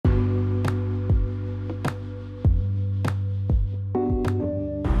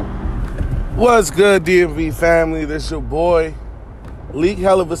What's good, DMV family? This your boy, Leak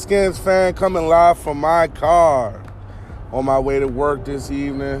Hell of a Skins fan, coming live from my car on my way to work this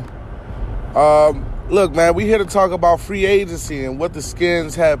evening. Look, man, we here to talk about free agency and what the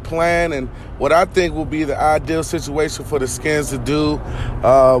Skins have planned and what I think will be the ideal situation for the Skins to do.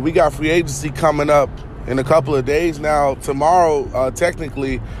 We got free agency coming up in a couple of days now. Tomorrow,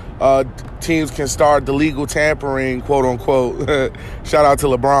 technically, teams can start the legal tampering, quote unquote. Shout out to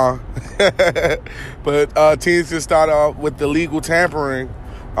LeBron. But teams can start off with the legal tampering.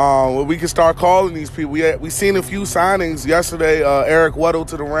 Where we can start calling these people. We seen a few signings yesterday. Eric Weddle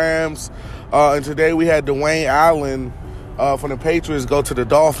to the Rams, and today we had Dwayne Allen from the Patriots go to the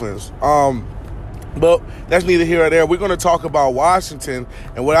Dolphins. But that's neither here or there. We're going to talk about Washington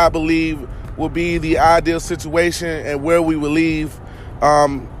and what I believe will be the ideal situation and where we will leave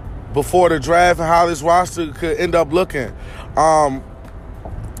before the draft and how this roster could end up looking.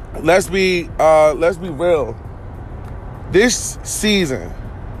 Let's be real. This season,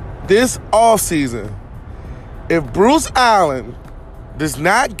 this offseason, if Bruce Allen does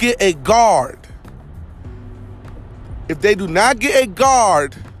not get a guard, if they do not get a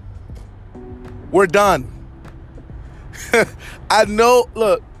guard, we're done. I know,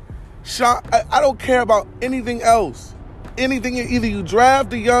 look, Sean, I don't care about anything else. Anything, either you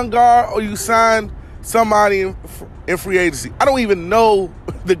draft a young guard or you sign somebody in free agency. I don't even know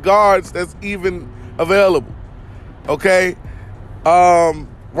the guards that's even available. Okay?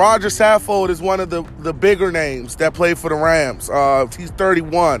 Roger Saffold is one of the bigger names that play for the Rams. He's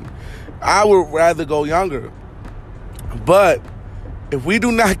 31. I would rather go younger. But if we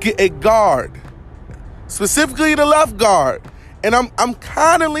do not get a guard, specifically the left guard, and I'm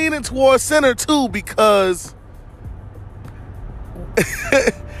kind of leaning towards center too, because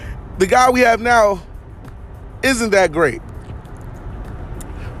the guy we have now isn't that great.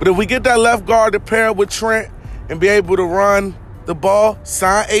 But if we get that left guard to pair with Trent and be able to run the ball,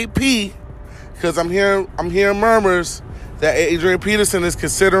 sign AP, because I'm hearing murmurs that Adrian Peterson is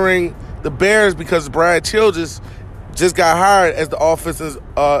considering the Bears because Brad Childress just got hired as the offensive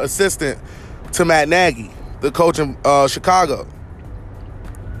assistant to Matt Nagy, the coach in Chicago.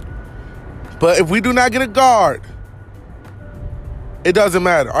 But if we do not get a guard, it doesn't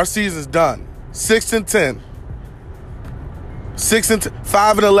matter. Our season's done. 6-10.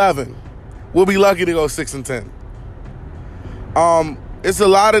 5-11. We'll be lucky to go 6-10. It's a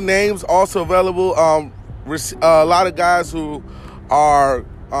lot of names also available. A lot of guys who are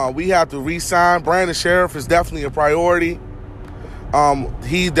we have to re-sign. Brandon Sheriff is definitely a priority.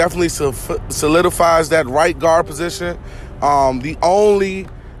 He definitely solidifies that right guard position. The only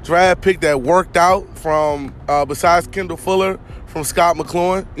draft pick that worked out from besides Kendall Fuller, from Scott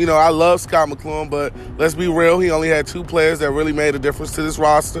McCloughan. You know, I love Scott McCloughan, but let's be real. He only had two players that really made a difference to this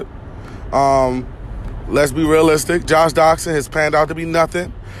roster. Let's be realistic. Josh Doctson has panned out to be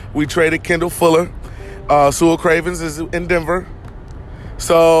nothing. We traded Kendall Fuller. Sewell Cravens is in Denver.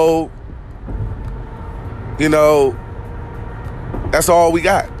 So, you know, that's all we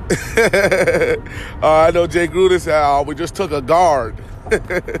got. I know Jay Gruden said, "Oh, we just took a guard,"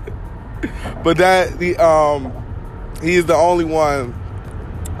 but he's the only one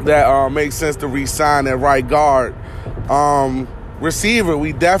that makes sense to re-sign at right guard. Receiver,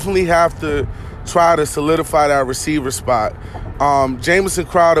 we definitely have to try to solidify that receiver spot. Jamison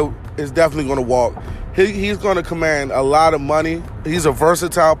Crowder is definitely going to walk. He's going to command a lot of money. He's a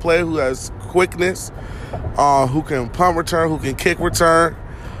versatile player who has quickness, who can punt return, who can kick return.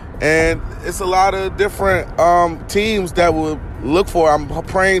 And it's a lot of different teams that will look for. I'm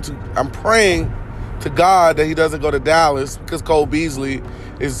praying to God that he doesn't go to Dallas because Cole Beasley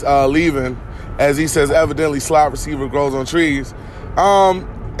is leaving. As he says, evidently slot receiver grows on trees.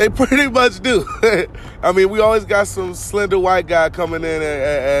 They pretty much do. I mean, we always got some slender white guy coming in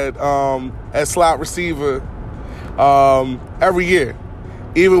at slot receiver every year.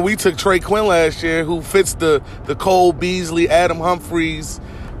 Even we took Trey Quinn last year, who fits the Cole Beasley, Adam Humphries.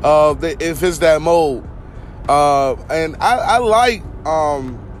 It fits that mold. And I like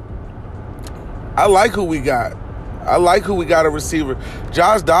who we got. I like who we got a receiver.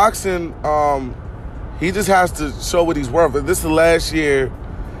 Josh Doctson, he just has to show what he's worth. This is the last year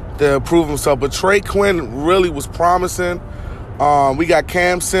to prove himself. But Trey Quinn really was promising. We got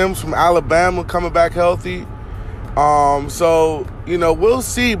Cam Sims from Alabama coming back healthy. So, you know, we'll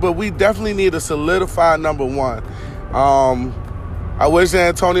see. But we definitely need a solidified number one. I wish the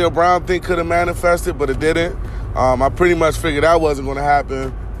Antonio Brown thing could have manifested, but it didn't. I pretty much figured that wasn't going to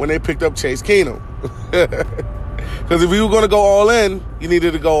happen when they picked up Chase Keenum. Because if you were going to go all in, you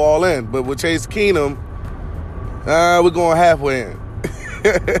needed to go all in. But with Chase Keenum, we're going halfway in.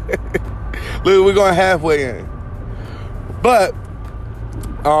 Look, we're going halfway in. But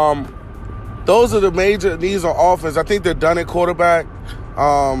those are the major needs on offense. I think they're done at quarterback.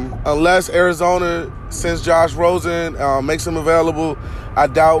 Unless Arizona sends Josh Rosen, makes him available, I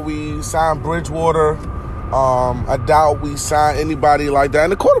doubt we sign Bridgewater. I doubt we sign anybody like that.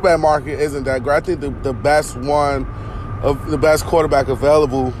 And the quarterback market isn't that great. I think the best quarterback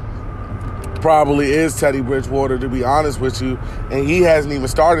available probably is Teddy Bridgewater, to be honest with you. And he hasn't even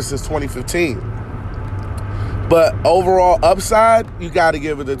started since 2015. But overall upside, you got to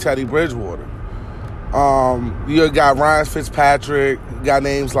give it to Teddy Bridgewater. You got Ryan Fitzpatrick, you got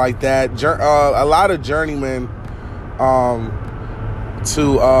names like that. A lot of journeymen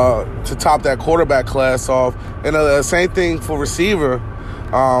to top that quarterback class off. And the same thing for receiver.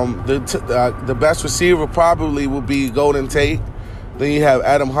 The best receiver probably will be Golden Tate. Then you have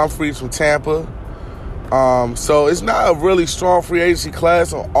Adam Humphries from Tampa. So it's not a really strong free agency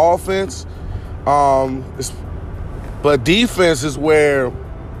class on offense. But defense is where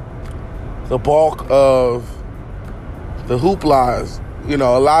the bulk of the hoop lies. You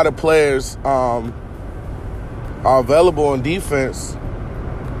know, a lot of players are available on defense.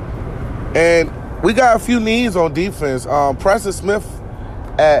 And we got a few needs on defense. Preston Smith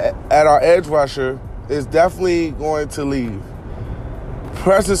at our edge rusher is definitely going to leave.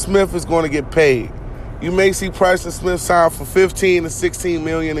 Preston Smith is going to get paid. You may see Preston Smith sign for $15 to $16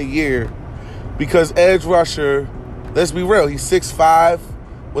 million a year because edge rusher, let's be real, he's 6'5",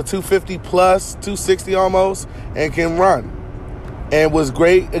 with 250 plus, 260 almost, and can run. And was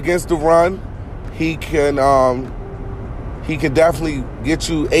great against the run. He can definitely get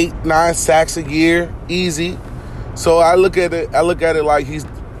you 8-9 sacks a year, easy. So I look at it like he's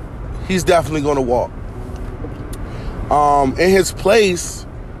definitely going to walk. In his place,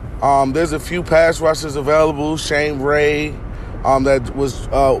 there's a few pass rushers available. Shane Ray, that was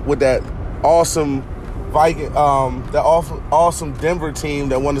with that awesome Viking, that awesome Denver team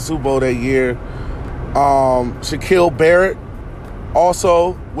that won the Super Bowl that year. Shaquille Barrett,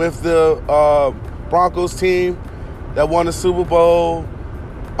 also with the Broncos team that won the Super Bowl.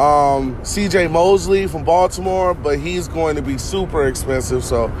 C.J. Mosley from Baltimore, but he's going to be super expensive,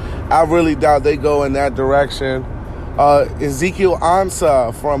 so I really doubt they go in that direction. Ezekiel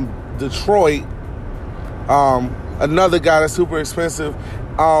Ansah from Detroit, another guy that's super expensive.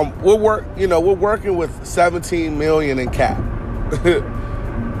 We're working with $17 million in cap.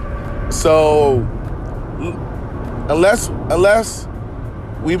 So unless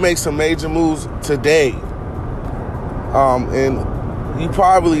we make some major moves today, and you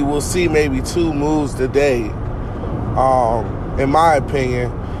probably will see maybe 2 moves today, in my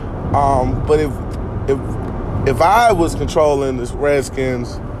opinion. But if I was controlling the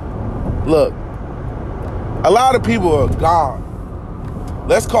Redskins, look, a lot of people are gone.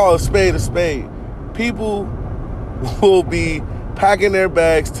 Let's call a spade a spade. People will be packing their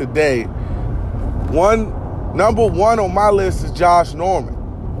bags today. Number one on my list is Josh Norman.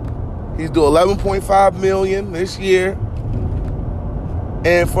 He's doing $11.5 million this year.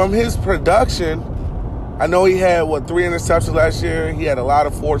 And from his production, I know he had, 3 interceptions last year. He had a lot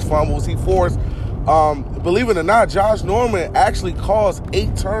of forced fumbles. He forced, believe it or not, Josh Norman actually caused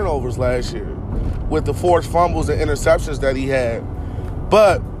 8 turnovers last year with the forced fumbles and interceptions that he had.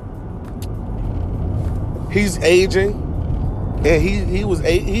 But he's aging, and he was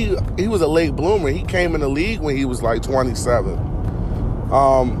a late bloomer. He came in the league when he was like 27.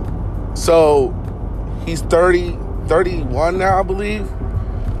 So he's 31 now, I believe.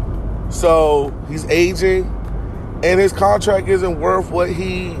 So he's aging, and his contract isn't worth what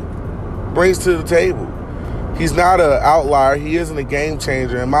he brings to the table. He's not an outlier. He isn't a game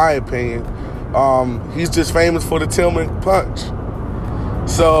changer, in my opinion. He's just famous for the Tillman punch.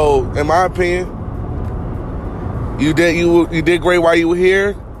 So, in my opinion, you did great while you were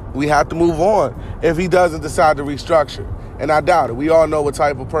here. We have to move on if he doesn't decide to restructure. And I doubt it. We all know what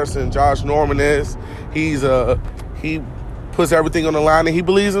type of person Josh Norman is. He puts everything on the line, and he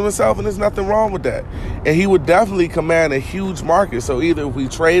believes in himself, and there's nothing wrong with that. And he would definitely command a huge market. So either if we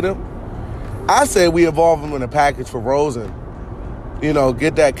trade him, I say we involve him in a package for Rosen.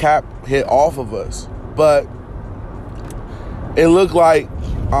 Get that cap hit off of us. But it looked like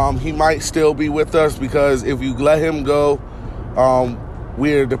he might still be with us, because if you let him go,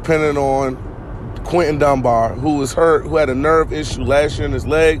 we're dependent on Quentin Dunbar, who was hurt, who had a nerve issue last year in his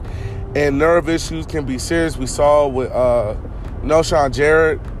leg, and nerve issues can be serious. We saw with Keyshawn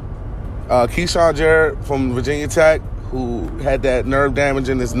Jarrett from Virginia Tech, who had that nerve damage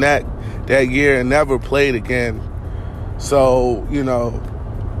in his neck that year and never played again. So,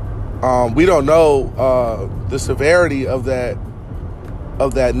 we don't know the severity of that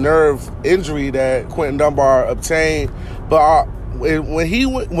of that nerve injury that Quentin Dunbar obtained. But when he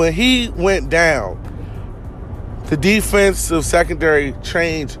went down, the defensive secondary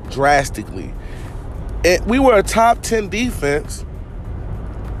changed drastically. And we were a top 10 defense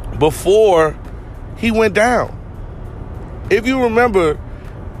before he went down. If you remember,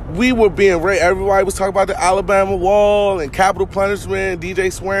 we were being raised. Everybody was talking about the Alabama wall and capital punishment, DJ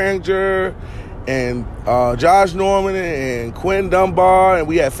Swearinger and Josh Norman and Quentin Dunbar, and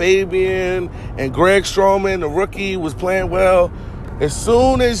we had Fabian and Greg Stroman, the rookie, was playing well. As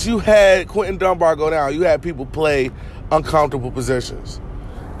soon as you had Quentin Dunbar go down, you had people play uncomfortable positions.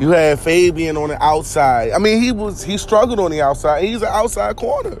 You had Fabian on the outside. I mean, he struggled on the outside. He's an outside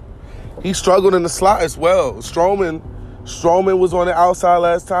corner. He struggled in the slot as well. Stroman was on the outside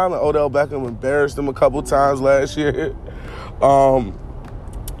last time, and Odell Beckham embarrassed him a couple times last year.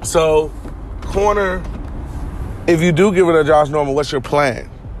 So, corner, if you do give it to Josh Norman, what's your plan?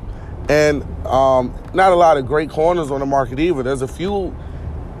 And not a lot of great corners on the market either. There's a few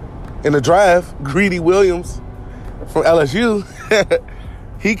in the draft. Greedy Williams from LSU,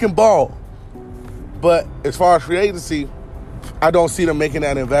 he can ball. But as far as free agency, I don't see them making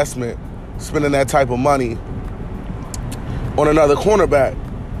that investment, spending that type of money on another cornerback.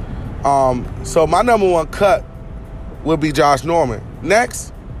 So my number one cut would be Josh Norman.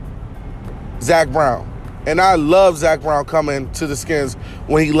 Next, Zach Brown. And I love Zach Brown coming to the Skins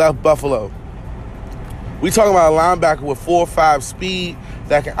when he left Buffalo. We talking about a linebacker with 4.5 speed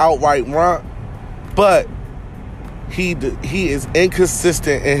that can outright run, but he is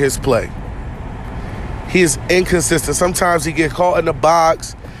inconsistent in his play. He is inconsistent. Sometimes he gets caught in the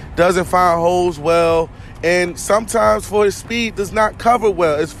box, doesn't find holes well, and sometimes for his speed does not cover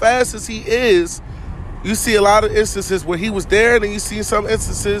well. As fast as he is, you see a lot of instances where he was there, and then you see some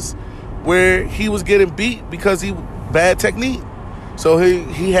instances where he was getting beat because he bad technique. So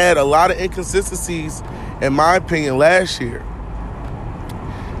he had a lot of inconsistencies, in my opinion, last year.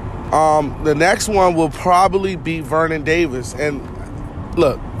 The next one will probably be Vernon Davis. And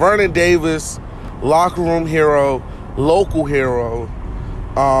look, Vernon Davis, locker room hero, local hero.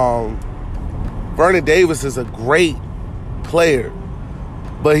 Vernon Davis is a great player,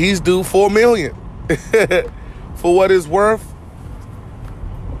 but he's due $4 million. For what it's worth,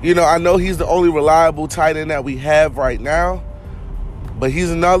 you know, I know he's the only reliable tight end that we have right now, but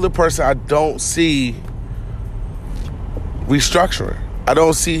he's another person I don't see restructuring. I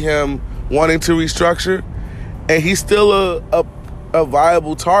don't see him wanting to restructure, and he's still a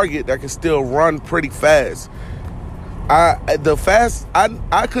viable target that can still run pretty fast. I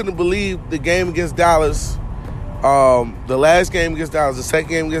couldn't believe the game against Dallas, the last game against Dallas, the second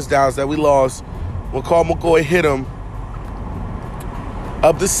game against Dallas that we lost, when Colt McCoy hit him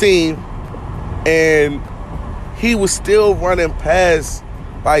up the seam, and he was still running past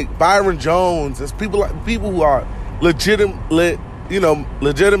like Byron Jones and people who are legitimate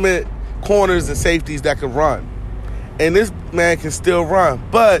corners and safeties that can run. And this man can still run,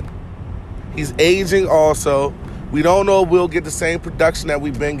 but he's aging also. We don't know if we'll get the same production that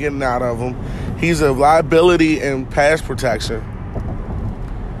we've been getting out of him. He's a liability in pass protection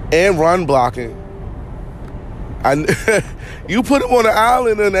and run blocking. You put him on the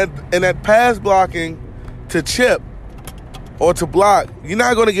island in that pass blocking to chip or to block, you're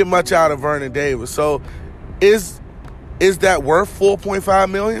not going to get much out of Vernon Davis. So is that worth $4.5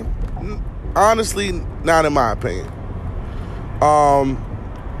 million? Honestly, not in my opinion.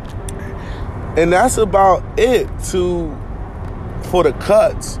 And that's about it for the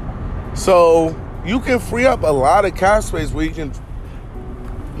cuts. So you can free up a lot of cap space where you can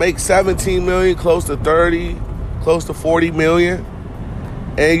make $17 million, close to 30, close to 40 million,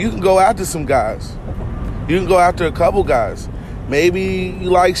 and you can go after some guys. You can go after a couple guys. Maybe you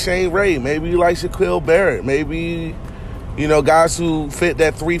like Shane Ray. Maybe you like Shaquille Barrett. Maybe, guys who fit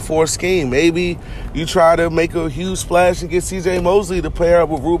that 3-4 scheme. Maybe you try to make a huge splash and get C.J. Mosley to pair up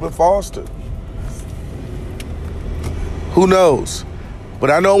with Reuben Foster. Who knows? But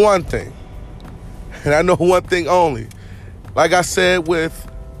I know one thing, and I know one thing only. Like I said with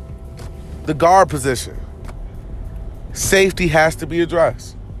the guard position, safety has to be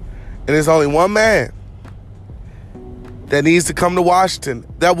addressed. And there's only one man that needs to come to Washington,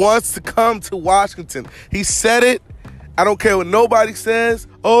 that wants to come to Washington. He said it. I don't care what nobody says.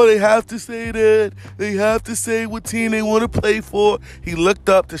 Oh, they have to say that. They have to say what team they want to play for. He looked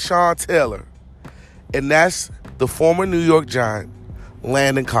up to Sean Taylor. And that's the former New York Giant,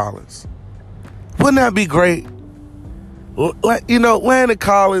 Landon Collins. Wouldn't that be great? Landon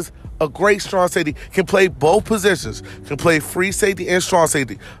Collins, a great strong safety, can play both positions, can play free safety and strong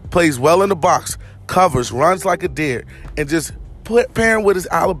safety, plays well in the box, covers, runs like a deer, and just pairing with his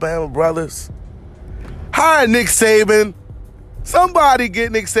Alabama brothers. Hire Nick Saban. Somebody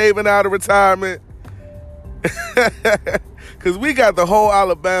get Nick Saban out of retirement. Because we got the whole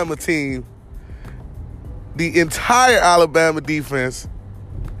Alabama team, the entire Alabama defense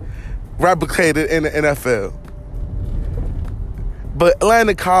replicated in the NFL. But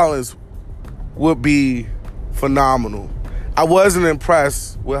Landon Collins would be phenomenal. I wasn't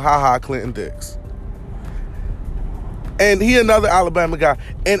impressed with HaHa Clinton-Dix. And he another Alabama guy.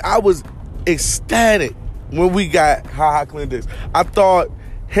 And I was ecstatic when we got HaHa Clinton-Dix. I thought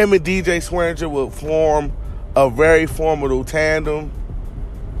him and DJ Swearinger would form a very formidable tandem,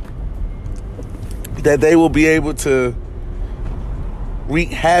 that they will be able to wreak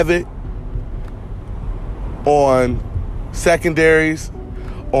havoc on secondaries,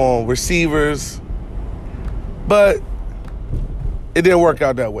 on receivers. But it didn't work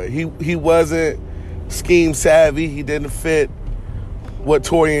out that way. He wasn't scheme savvy. He didn't fit what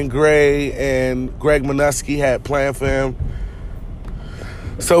Torian Gray and Greg Minuski had planned for him.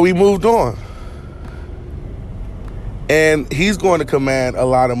 So we moved on. And he's going to command a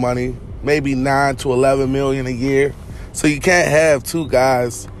lot of money, maybe $9 to $11 million a year. So you can't have two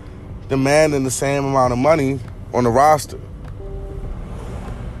guys demanding the same amount of money on the roster.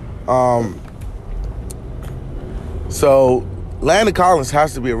 So Landon Collins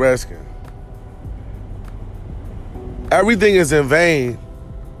has to be a Redskin. Everything is in vain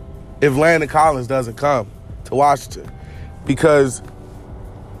if Landon Collins doesn't come to Washington, because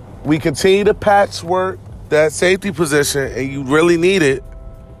we continue to patchwork that safety position, and you really need it.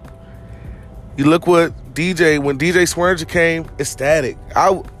 You look what when DJ Swearinger came, ecstatic.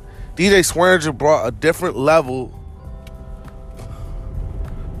 DJ Swearinger brought a different level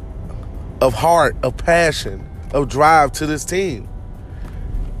of heart, of passion, of drive to this team.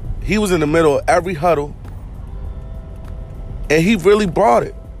 He was in the middle of every huddle, and he really brought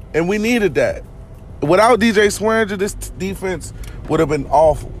it. And we needed that. Without DJ Swearinger, this defense would have been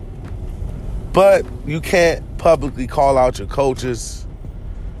awful. But you can't publicly call out your coaches.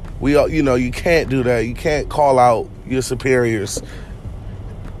 You can't do that. You can't call out your superiors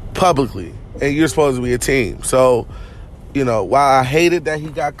publicly. And you're supposed to be a team. So, while I hated that he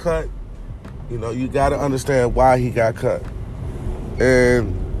got cut, you got to understand why he got cut.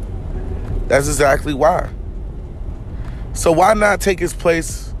 And that's exactly why. So why not take his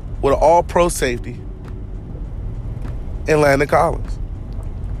place with an all-pro safety in Landon Collins?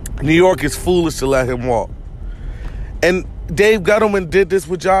 New York is foolish to let him walk. And Dave Gettleman did this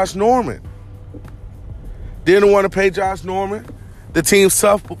with Josh Norman. Didn't want to pay Josh Norman. The team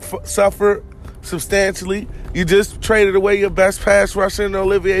suffered substantially. You just traded away your best pass rusher in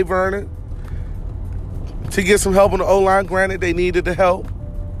Olivier Vernon to get some help on the O-line. Granted, they needed the help.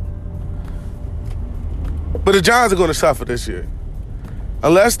 But the Giants are going to suffer this year.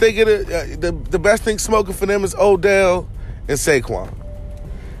 Unless they get the best thing smoking for them is Odell and Saquon.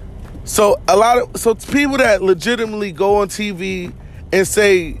 So people that legitimately go on TV and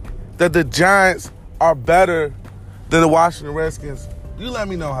say that the Giants are better than the Washington Redskins, you let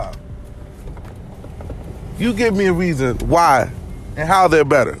me know how. You give me a reason why and how they're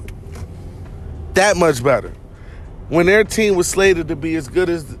better. That much better. When their team was slated to be as good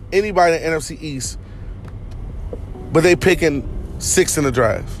as anybody in the NFC East, but they picking 6th in the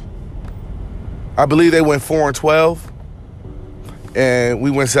draft. I believe they went 4-12, and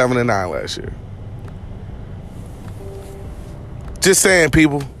we went 7-9 last year. Just saying,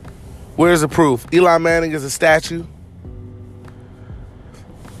 people. Where's the proof? Eli Manning is a statue,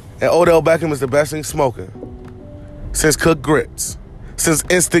 and Odell Beckham is the best thing smoking since cooked grits, since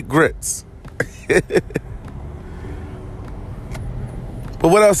instant grits. But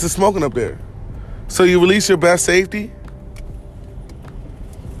what else is smoking up there? So you release your best safety?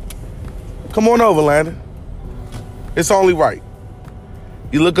 Come on over, Landon. It's only right.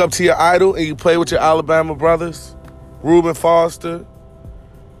 You look up to your idol and you play with your Alabama brothers. Reuben Foster.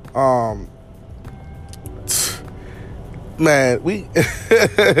 Man,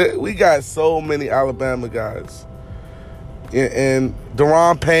 we got so many Alabama guys. And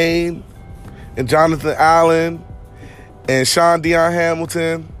Daron Payne and Jonathan Allen and Sean Deion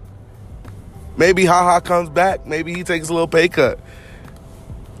Hamilton. Maybe HaHa comes back. Maybe he takes a little pay cut.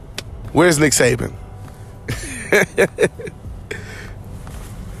 Where's Nick Saban?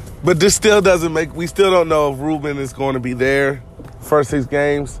 But this still doesn't we still don't know if Reuben is going to be there first 6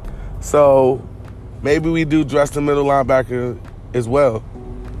 games. So maybe we do dress the middle linebacker as well.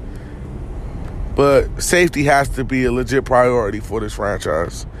 But safety has to be a legit priority for this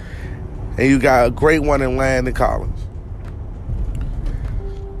franchise. And you got a great one in Landon Collins.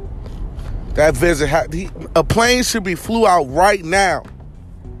 That visit, a plane should be flew out right now.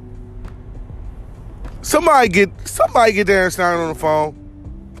 Somebody get Darren Snyder on the phone.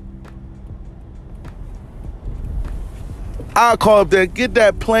 I'll call up there, get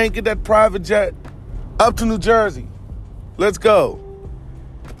that plane, get that private jet up to New Jersey. Let's go.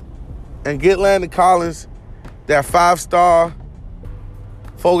 And get Landon Collins that 5-star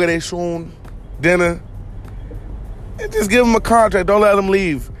Fogo de Chão dinner. And just give him a contract. Don't let him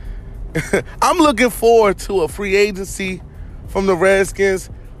leave. I'm looking forward to a free agency from the Redskins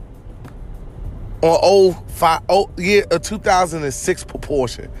on 2006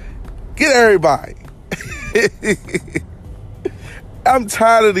 proportion. Get everybody. I'm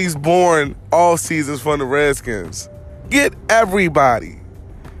tired of these boring off seasons from the Redskins. Get everybody.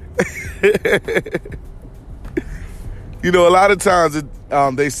 You know, a lot of times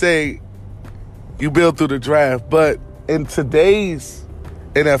they say you build through the draft, but in today's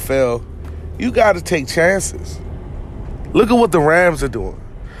NFL, you got to take chances. Look at what the Rams are doing.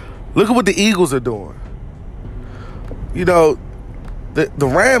 Look at what the Eagles are doing. You know, the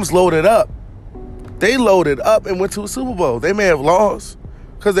Rams loaded up. They loaded up and went to a Super Bowl. They may have lost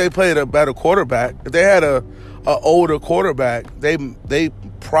because they played a better quarterback. If they had a older quarterback, they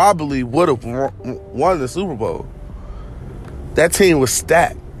probably would have won the Super Bowl. That team was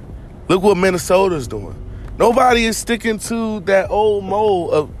stacked. Look what Minnesota's doing. Nobody is sticking to that old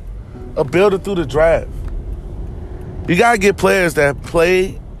mold of building through the draft. You got to get players that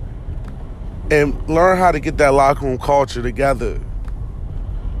play and learn how to get that locker room culture together.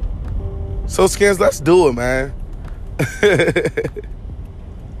 So, Skins, let's do it, man.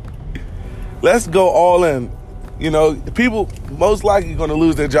 Let's go all in. You know, people most likely going to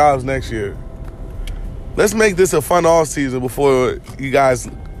lose their jobs next year. Let's make this a fun off season before you guys,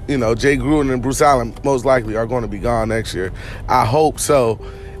 you know, Jay Gruden and Bruce Allen most likely are going to be gone next year. I hope so.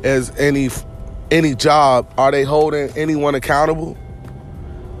 As any job, are they holding anyone accountable?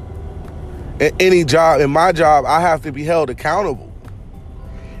 In any job, in my job, I have to be held accountable.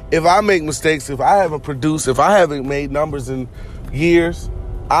 If I make mistakes, if I haven't produced, if I haven't made numbers in years,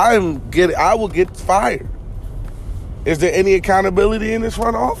 I will get fired. Is there any accountability in this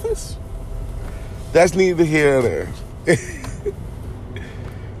front office? That's neither here nor there.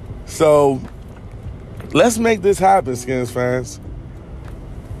 So, let's make this happen, Skins fans.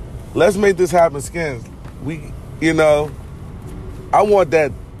 Let's make this happen, Skins. You know, I want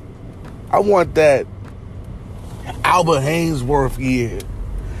that Albert Hainsworth year.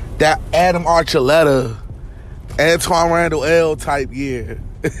 That Adam Archuleta, Antoine Randall L type year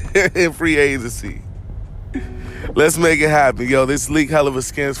in free agency. Let's make it happen. Yo, this League Hell of a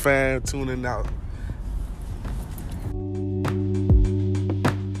Skins fan tuning out.